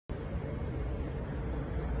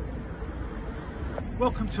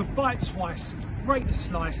Welcome to Bite Twice, Rate the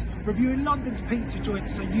Slice, reviewing London's pizza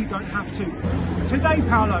joints so you don't have to. Today,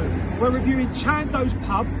 Paolo, we're reviewing Chandos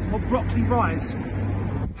pub on Brockley Rise.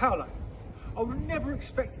 Paolo, I would never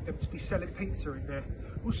expected them to be selling pizza in there.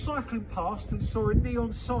 I was cycling past and saw a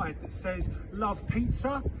neon sign that says "Love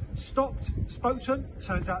Pizza." Stopped, spoke to them,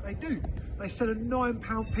 turns out they do. They sell a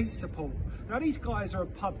 £9 pizza, Paul. Now these guys are a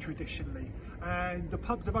pub traditionally, and the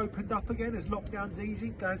pubs have opened up again as lockdown's easy.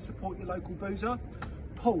 Go and support your local boozer.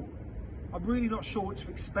 Paul, I'm really not sure what to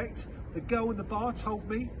expect. The girl in the bar told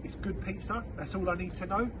me it's good pizza. That's all I need to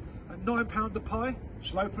know. At £9 a pie,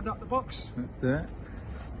 shall I open up the box? Let's do it.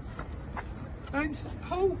 And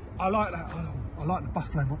Paul, I like that. I like the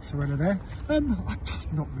buffalo mozzarella there. I'm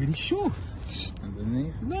not really sure.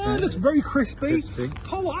 Underneath. No, it looks very crispy.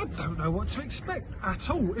 Paul, I don't know what to expect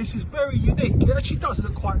at all. This is very unique. It actually does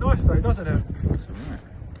look quite nice though, doesn't it? Right.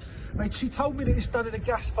 Mate, she told me that it's done in a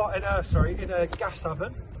gas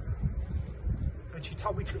oven. And she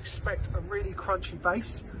told me to expect a really crunchy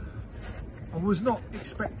base. I was not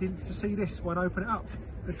expecting to see this when I open it up.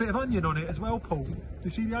 There's a bit of onion on it as well, Paul. Do you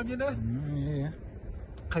see the onion there? Yeah.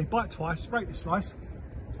 Okay, Bite Twice, rate the slice.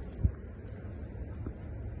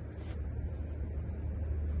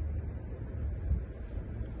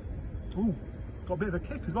 Ooh, got a bit of a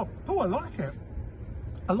kick as well. Oh, I like it.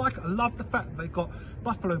 I like it. I love the fact that they've got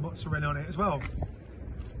buffalo mozzarella on it as well.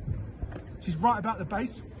 She's right about the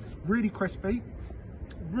base. Really crispy.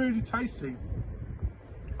 Really tasty.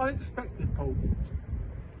 Unexpected, Paul.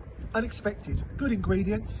 Unexpected. Good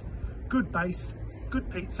ingredients, good base, good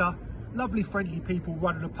pizza, lovely friendly people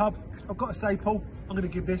running a pub. I've got to say, Paul, I'm going to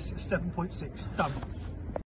give this a 7.6. Done.